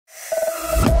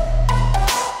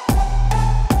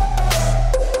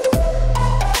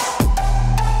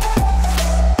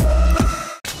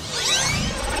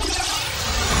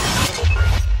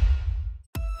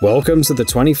Welcome to the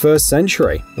 21st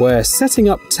century, where setting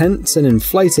up tents and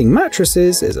inflating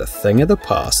mattresses is a thing of the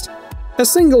past. A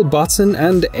single button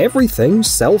and everything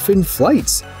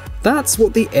self-inflates. That's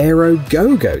what the Aero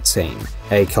Go-Go team,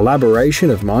 a collaboration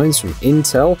of minds from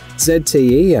Intel,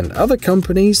 ZTE, and other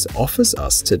companies, offers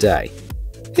us today.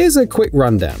 Here's a quick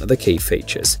rundown of the key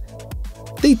features.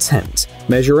 The tent,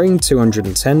 measuring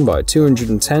 210 by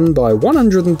 210 by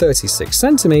 136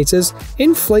 centimeters,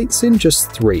 inflates in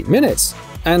just 3 minutes,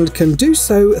 and can do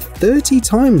so 30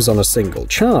 times on a single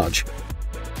charge.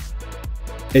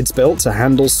 It's built to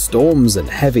handle storms and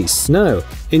heavy snow,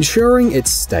 ensuring it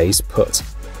stays put.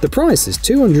 The price is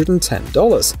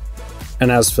 $210.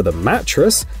 And as for the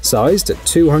mattress, sized at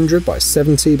 200 by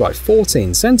 70 by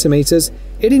 14 centimeters,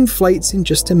 it inflates in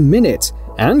just a minute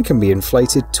and can be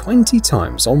inflated 20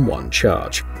 times on one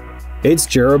charge. It's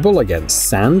durable against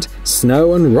sand,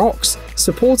 snow, and rocks,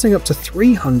 supporting up to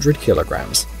 300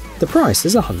 kilograms. The price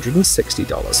is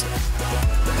 $160.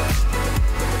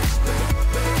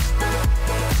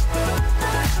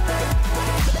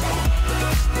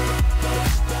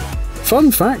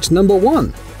 Fun fact number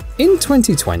 1. In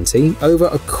 2020, over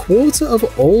a quarter of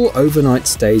all overnight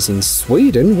stays in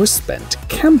Sweden were spent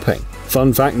camping.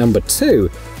 Fun fact number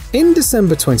 2. In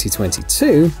December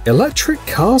 2022, electric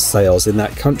car sales in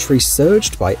that country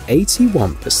surged by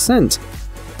 81%.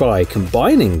 By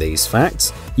combining these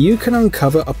facts, you can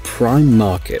uncover a prime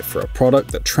market for a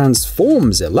product that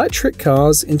transforms electric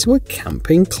cars into a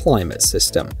camping climate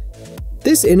system.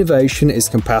 This innovation is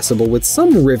compatible with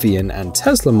some Rivian and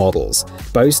Tesla models,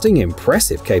 boasting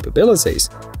impressive capabilities.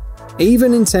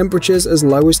 Even in temperatures as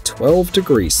low as 12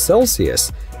 degrees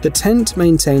Celsius, the tent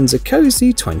maintains a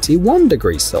cozy 21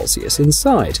 degrees Celsius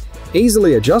inside,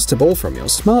 easily adjustable from your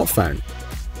smartphone.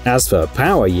 As for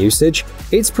power usage,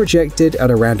 it's projected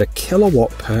at around a kilowatt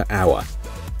per hour.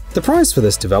 The price for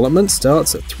this development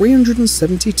starts at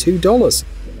 $372.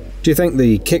 Do you think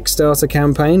the Kickstarter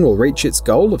campaign will reach its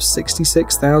goal of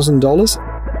 $66,000?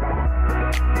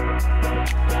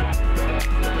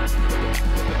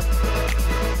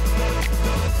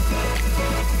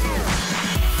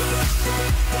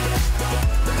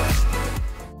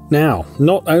 Now,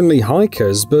 not only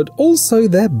hikers, but also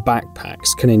their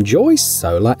backpacks can enjoy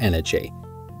solar energy.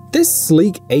 This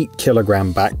sleek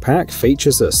 8kg backpack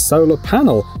features a solar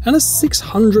panel and a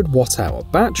 600 watt-hour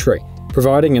battery,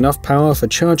 providing enough power for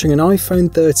charging an iPhone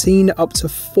 13 up to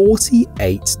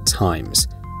 48 times.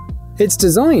 Its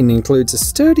design includes a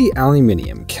sturdy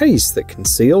aluminium case that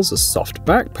conceals a soft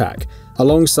backpack,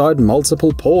 alongside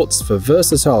multiple ports for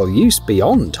versatile use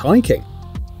beyond hiking.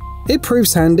 It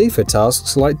proves handy for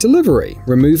tasks like delivery,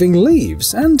 removing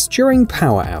leaves, and during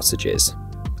power outages.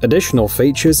 Additional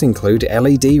features include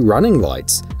LED running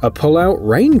lights, a pull-out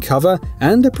rain cover,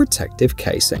 and a protective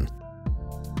casing.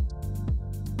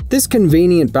 This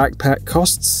convenient backpack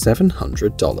costs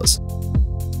 $700.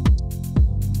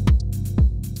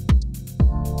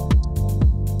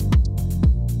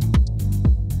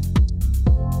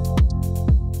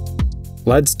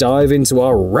 Let's dive into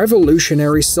our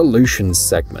revolutionary solutions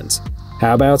segment.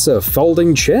 How about a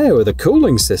folding chair with a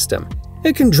cooling system?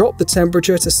 It can drop the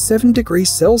temperature to 7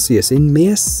 degrees Celsius in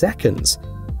mere seconds.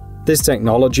 This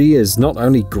technology is not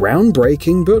only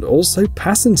groundbreaking but also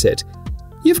patented.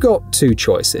 You've got 2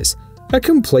 choices: a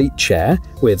complete chair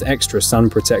with extra sun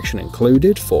protection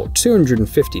included for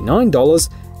 $259,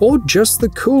 or just the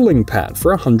cooling pad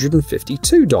for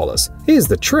 $152. Here's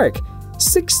the trick: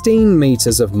 16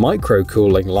 meters of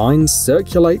micro-cooling lines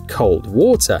circulate cold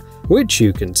water, which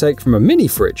you can take from a mini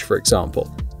fridge, for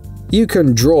example. You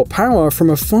can draw power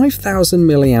from a 5000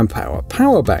 mAh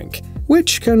power bank,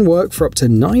 which can work for up to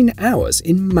 9 hours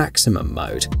in maximum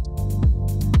mode.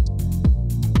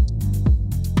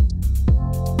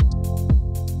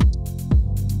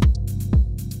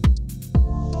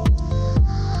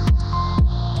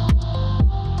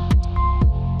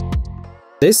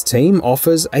 This team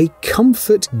offers a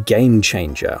comfort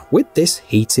game-changer with this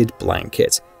heated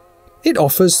blanket. It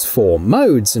offers 4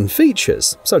 modes and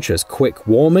features, such as quick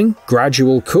warming,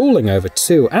 gradual cooling over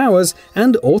 2 hours,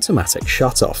 and automatic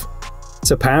shutoff.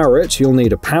 To power it, you'll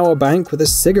need a power bank with a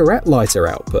cigarette lighter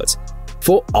output.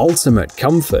 For ultimate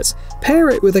comfort, pair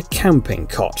it with a camping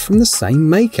cot from the same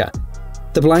maker.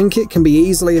 The blanket can be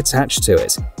easily attached to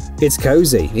it. It's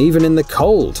cozy, even in the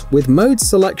cold, with mode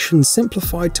selection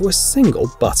simplified to a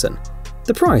single button.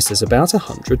 The price is about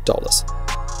 $100.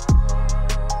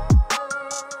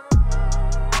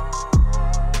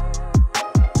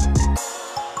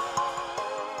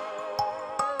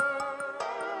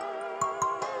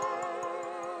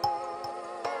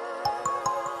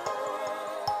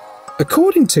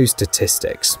 According to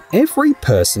statistics, every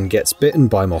person gets bitten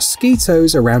by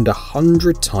mosquitoes around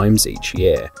 100 times each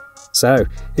year. So,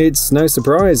 it's no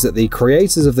surprise that the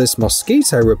creators of this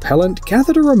mosquito repellent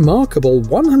gathered a remarkable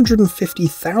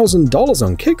 $150,000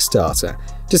 on Kickstarter,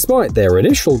 despite their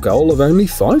initial goal of only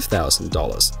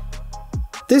 $5,000.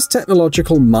 This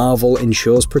technological marvel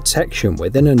ensures protection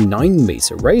within a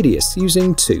 9-meter radius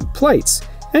using 2 plates,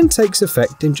 and takes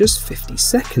effect in just 50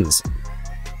 seconds.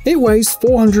 It weighs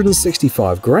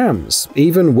 465 grams,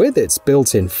 even with its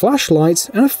built-in flashlight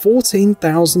and a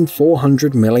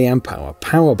 14,400 mAh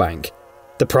power bank.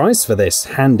 The price for this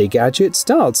handy gadget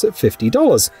starts at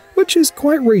 $50, which is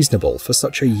quite reasonable for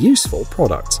such a useful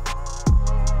product.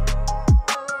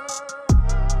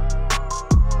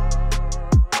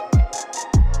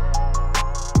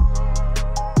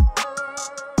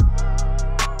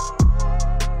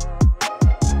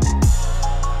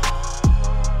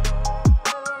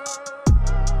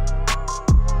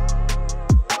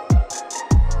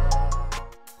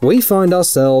 We find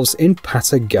ourselves in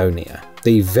Patagonia,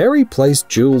 the very place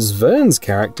Jules Verne's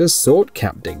character sought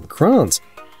Captain Grant.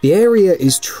 The area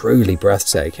is truly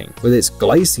breathtaking, with its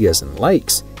glaciers and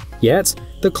lakes, yet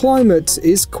the climate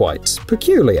is quite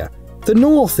peculiar. The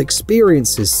north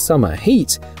experiences summer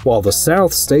heat, while the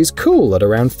south stays cool at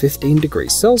around 15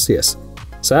 degrees Celsius.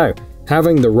 So,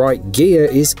 having the right gear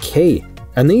is key,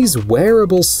 and these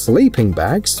wearable sleeping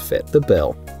bags fit the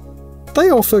bill. They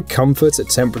offer comfort at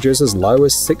temperatures as low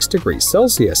as 6 degrees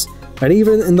Celsius, and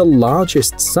even in the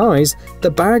largest size, the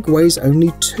bag weighs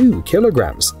only 2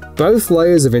 kilograms. Both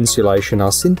layers of insulation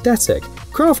are synthetic,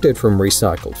 crafted from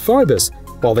recycled fibers,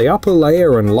 while the upper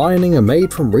layer and lining are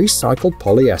made from recycled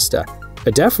polyester,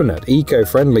 a definite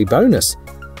eco-friendly bonus.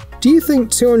 Do you think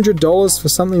 $200 for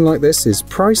something like this is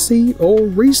pricey or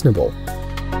reasonable?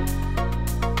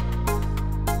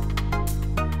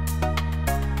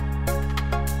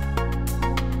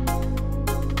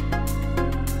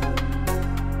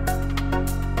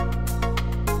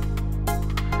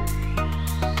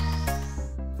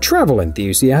 Travel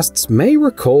enthusiasts may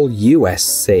recall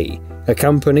USC, a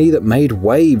company that made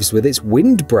waves with its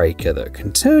windbreaker that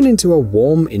can turn into a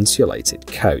warm insulated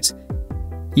coat.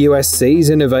 USC's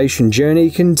innovation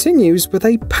journey continues with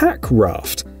a pack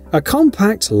raft, a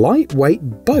compact,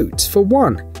 lightweight boat for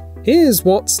one. Here's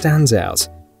what stands out.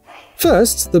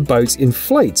 First, the boat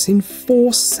inflates in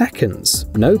 4 seconds,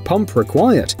 no pump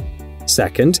required.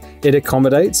 Second, it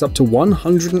accommodates up to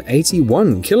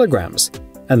 181 kilograms.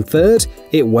 And third,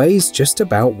 it weighs just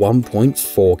about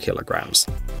 1.4 kilograms.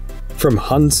 From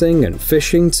hunting and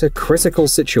fishing to critical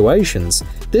situations,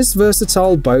 this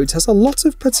versatile boat has a lot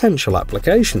of potential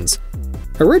applications.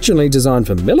 Originally designed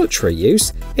for military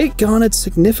use, it garnered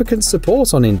significant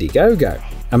support on Indiegogo,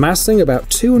 amassing about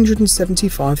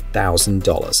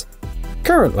 $275,000.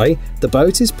 Currently, the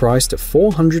boat is priced at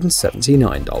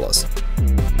 $479.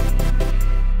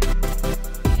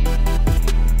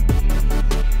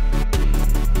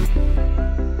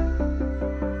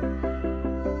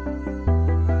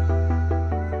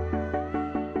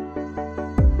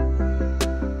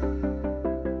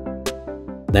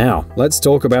 Now, let's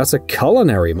talk about a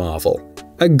culinary marvel.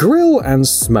 A grill and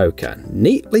smoker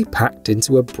neatly packed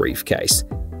into a briefcase.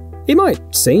 It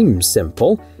might seem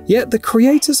simple, yet the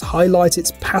creators highlight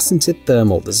its patented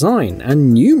thermal design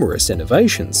and numerous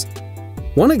innovations.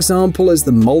 One example is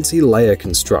the multi-layer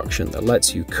construction that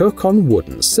lets you cook on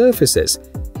wooden surfaces.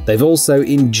 They've also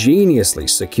ingeniously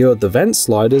secured the vent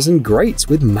sliders and grates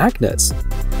with magnets.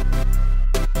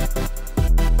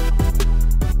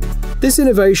 This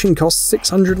innovation costs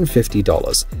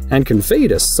 $650 and can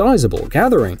feed a sizable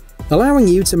gathering, allowing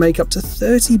you to make up to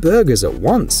 30 burgers at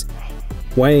once.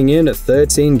 Weighing in at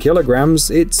 13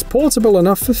 kilograms, it's portable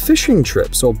enough for fishing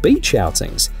trips or beach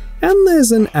outings, and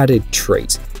there's an added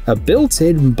treat, a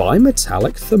built-in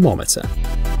bimetallic thermometer.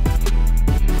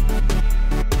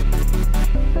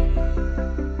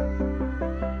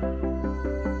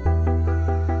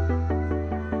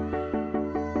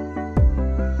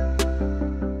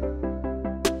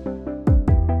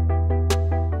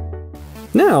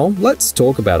 Now, let's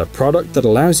talk about a product that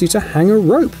allows you to hang a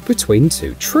rope between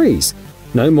 2 trees.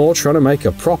 No more trying to make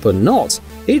a proper knot,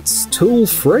 it's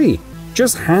tool-free.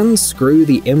 Just hand screw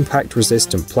the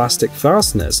impact-resistant plastic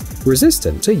fasteners,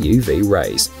 resistant to UV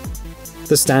rays.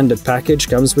 The standard package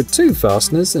comes with 2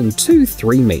 fasteners and 2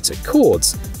 3-meter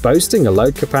cords, boasting a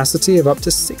load capacity of up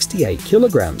to 68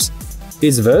 kilograms.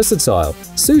 It's versatile,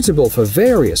 suitable for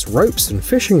various ropes and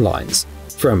fishing lines.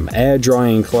 From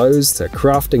air-drying clothes to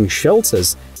crafting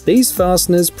shelters, these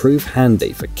fasteners prove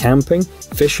handy for camping,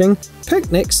 fishing,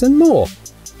 picnics, and more.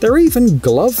 They're even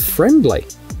glove-friendly.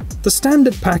 The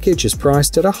standard package is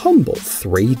priced at a humble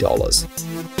 $3.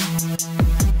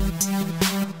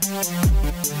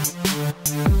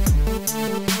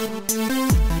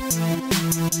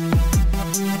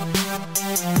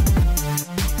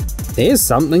 Here's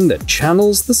something that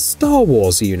channels the Star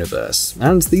Wars universe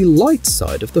and the light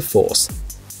side of the Force.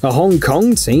 A Hong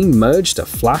Kong team merged a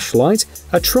flashlight,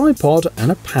 a tripod,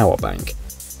 and a power bank.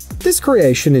 This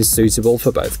creation is suitable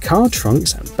for both car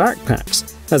trunks and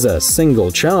backpacks, as a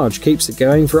single charge keeps it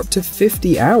going for up to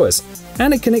 50 hours,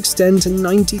 and it can extend to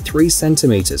 93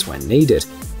 centimeters when needed.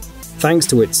 Thanks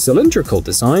to its cylindrical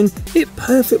design, it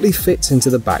perfectly fits into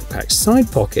the backpack's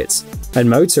side pockets, and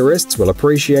motorists will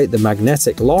appreciate the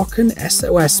magnetic lock and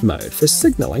SOS mode for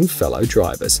signaling fellow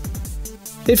drivers.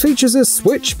 It features a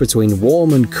switch between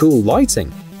warm and cool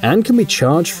lighting, and can be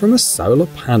charged from a solar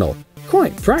panel.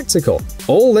 Quite practical.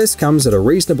 All this comes at a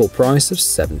reasonable price of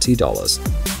 $70.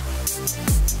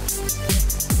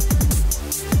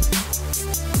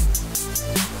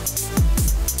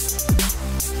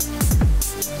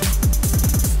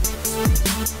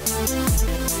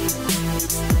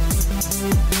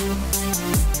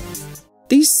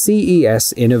 The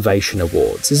CES Innovation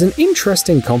Awards is an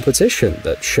interesting competition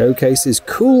that showcases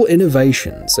cool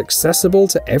innovations accessible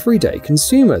to everyday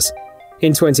consumers.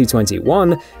 In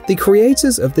 2021, the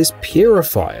creators of this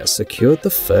purifier secured the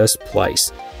first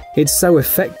place. It's so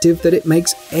effective that it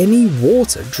makes any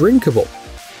water drinkable.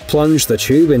 Plunge the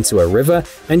tube into a river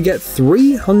and get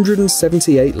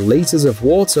 378 liters of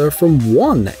water from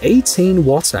one 18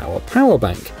 watt-hour power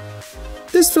bank.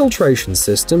 This filtration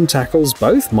system tackles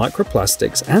both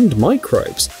microplastics and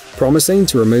microbes, promising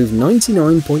to remove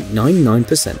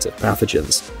 99.99% of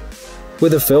pathogens.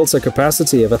 With a filter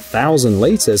capacity of 1,000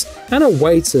 liters and a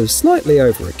weight of slightly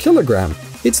over a kilogram,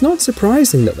 it's not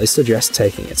surprising that they suggest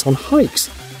taking it on hikes.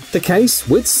 The case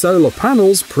with solar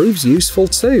panels proves useful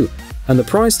too, and the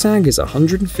price tag is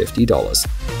 $150.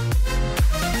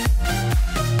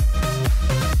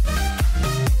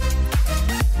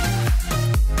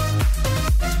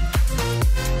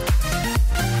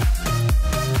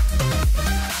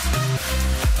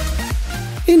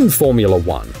 In Formula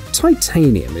One,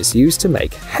 titanium is used to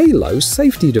make halo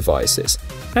safety devices,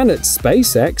 and at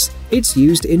SpaceX, it's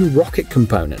used in rocket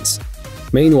components.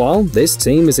 Meanwhile, this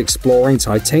team is exploring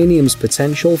titanium's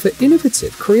potential for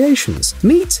innovative creations.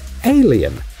 Meet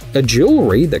Alien, a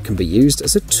jewelry that can be used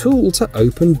as a tool to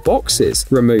open boxes,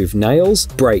 remove nails,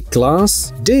 break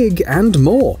glass, dig, and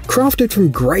more. Crafted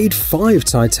from grade 5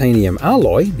 titanium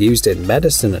alloy used in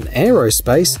medicine and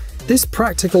aerospace, this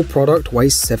practical product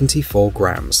weighs 74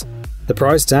 grams. The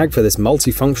price tag for this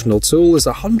multifunctional tool is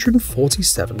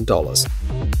 $147.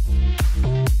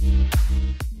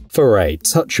 For a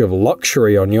touch of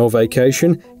luxury on your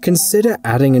vacation, consider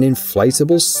adding an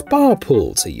inflatable spa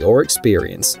pool to your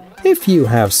experience, if you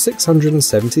have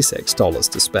 $676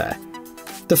 to spare.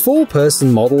 The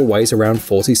 4-person model weighs around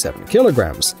 47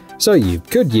 kilograms, so you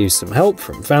could use some help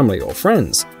from family or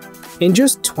friends. In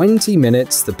just 20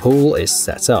 minutes, the pool is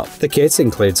set up. The kit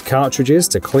includes cartridges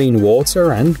to clean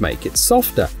water and make it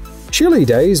softer. Chilly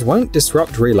days won't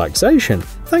disrupt relaxation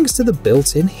thanks to the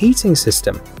built-in heating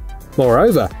system.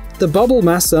 Moreover, the bubble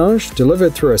massage,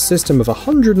 delivered through a system of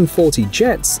 140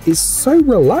 jets, is so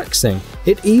relaxing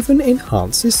it even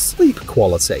enhances sleep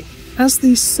quality, as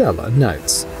the seller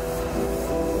notes.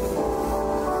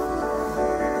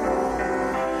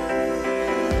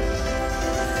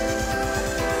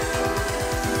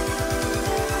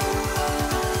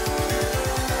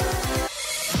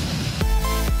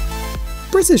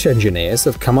 British engineers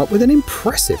have come up with an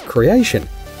impressive creation.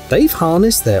 They've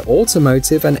harnessed their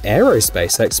automotive and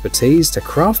aerospace expertise to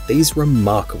craft these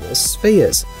remarkable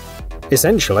spheres.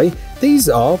 Essentially, these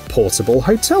are portable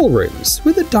hotel rooms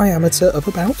with a diameter of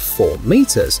about 4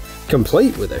 meters,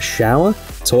 complete with a shower,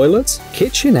 toilet,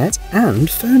 kitchenette, and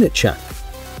furniture.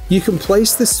 You can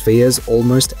place the spheres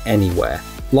almost anywhere,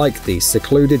 like the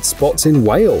secluded spots in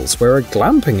Wales where a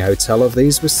glamping hotel of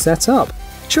these was set up,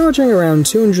 charging around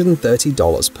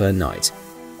 $230 per night.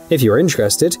 If you're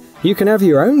interested, you can have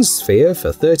your own sphere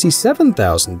for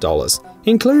 $37,000,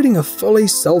 including a fully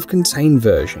self-contained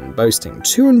version boasting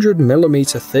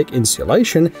 200mm thick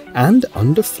insulation and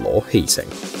underfloor heating.